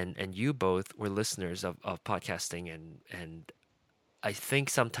 and you both were listeners of podcasting, and I think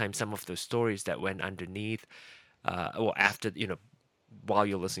sometimes some of those stories that went underneath, or after, while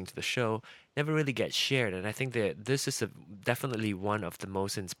you're listening to the show, never really get shared. And I think that this is definitely one of the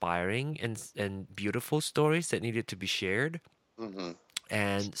most inspiring and beautiful stories that needed to be shared. Mm-hmm.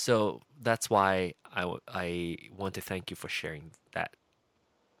 And so that's why I want to thank you for sharing that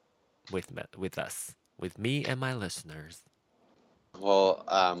with us, with me and my listeners. Well,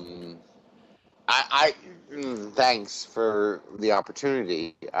 I thanks for the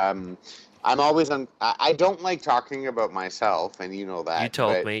opportunity. I'm always I don't like talking about myself, and you know that. You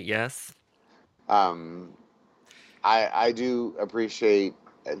told me, yes. I do appreciate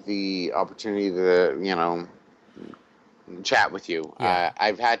the opportunity to chat with you. Yeah.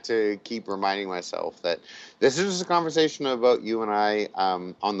 I've had to keep reminding myself that this is just a conversation about you and I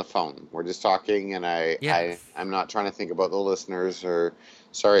on the phone. We're just talking, and I'm not trying to think about the listeners, or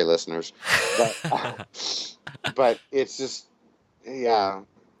sorry, listeners, but it's just, yeah.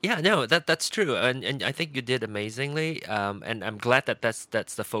 Yeah, no, that's true, and I think you did amazingly, and I'm glad that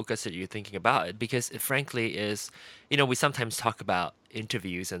that's the focus that you're thinking about it, because it frankly is, we sometimes talk about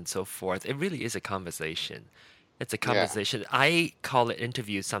interviews and so forth. It really is a conversation. It's a conversation. Yeah. I call it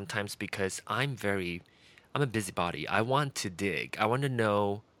interviews sometimes because I'm a busybody. I want to dig. I want to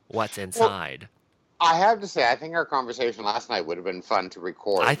know what's inside. Well, I have to say, I think our conversation last night would have been fun to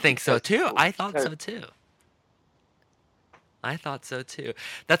record. I think so too. I thought so too. I thought so too.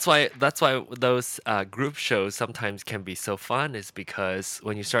 That's why those group shows sometimes can be so fun is because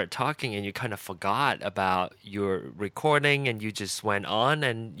when you start talking and you kind of forgot about your recording and you just went on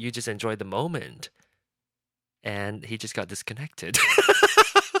and you just enjoyed the moment. And he just got disconnected.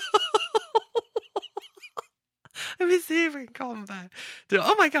 Let me see if we can come back.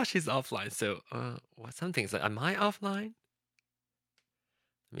 Oh my gosh, he's offline. So, something's like, am I offline?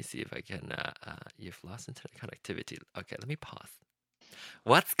 Let me see if I can. You've lost internet connectivity. Okay, let me pause.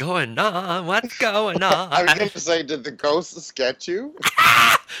 What's going on? What's going on? I was going to say, did the ghosts get you?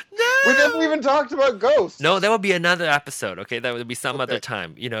 No! We never even talked about ghosts. No, there will be another episode. Okay, that will be some Okay. other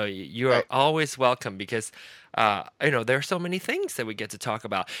time. You know, you are always welcome because, there are so many things that we get to talk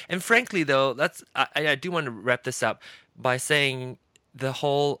about. And frankly, though, I do want to wrap this up by saying the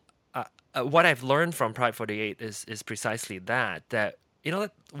whole what I've learned from Pride 48 is precisely that you know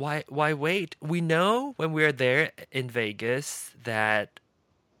why wait? We know when we're there in Vegas that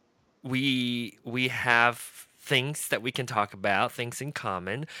we have things that we can talk about, things in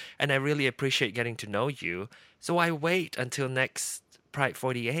common, and I really appreciate getting to know you. So why wait until next Pride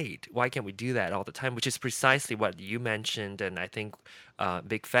 48? Why can't we do that all the time? Which is precisely what you mentioned, and I think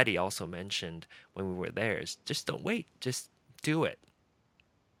Big Fatty also mentioned when we were there. Is just don't wait, just do it,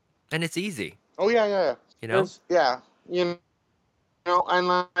 and it's easy. Oh, yeah. You know? Yeah. You know, and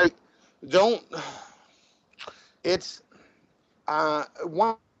like, don't. It's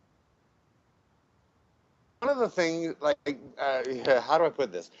one of the things, like, how do I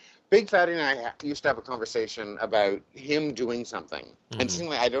put this? Big Fatty and I used to have a conversation about him doing something. And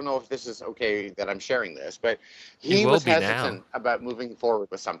seemingly, I don't know if this is okay that I'm sharing this, but he was hesitant about moving forward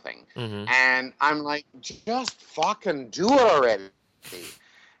with something. And I'm like, just fucking do it already.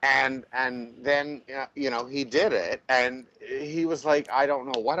 And then, you know, he did it. And he was like, I don't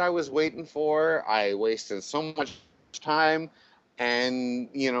know what I was waiting for. I wasted so much time. And,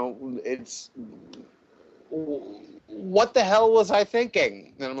 you know, it's... what the hell was I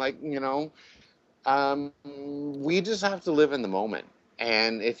thinking? And I'm like, you know, we just have to live in the moment.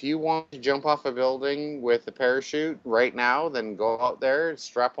 And if you want to jump off a building with a parachute right now, then go out there,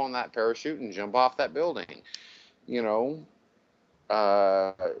 strap on that parachute, and jump off that building. You know,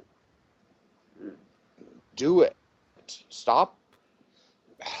 do it. Stop.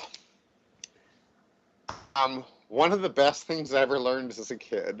 One of the best things I ever learned as a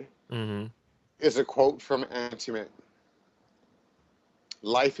kid is a quote from Antimate.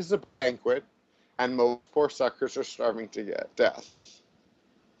 Life is a banquet, and most poor suckers are starving to get death.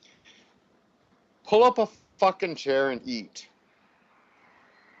 Pull up a fucking chair and eat.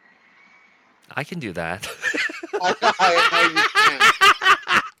 I can do that. I know you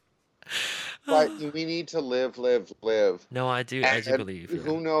can. But we need to live. No, I do believe.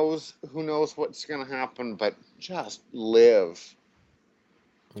 Who knows what's going to happen, but just live.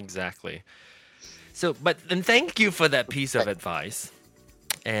 Exactly. So, and thank you for that piece of advice.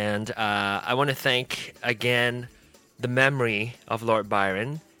 And I want to thank again the memory of Lord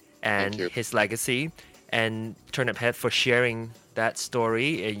Byron and his legacy, and Turnip Head for sharing that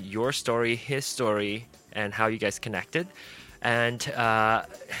story, your story, his story, and how you guys connected. And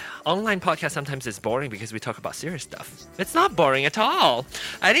online podcast sometimes is boring because we talk about serious stuff. It's not boring at all.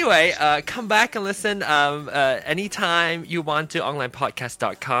 Anyway, come back and listen anytime you want to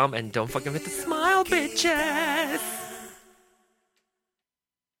onlinepodcast.com, and don't forget to smile, bitches.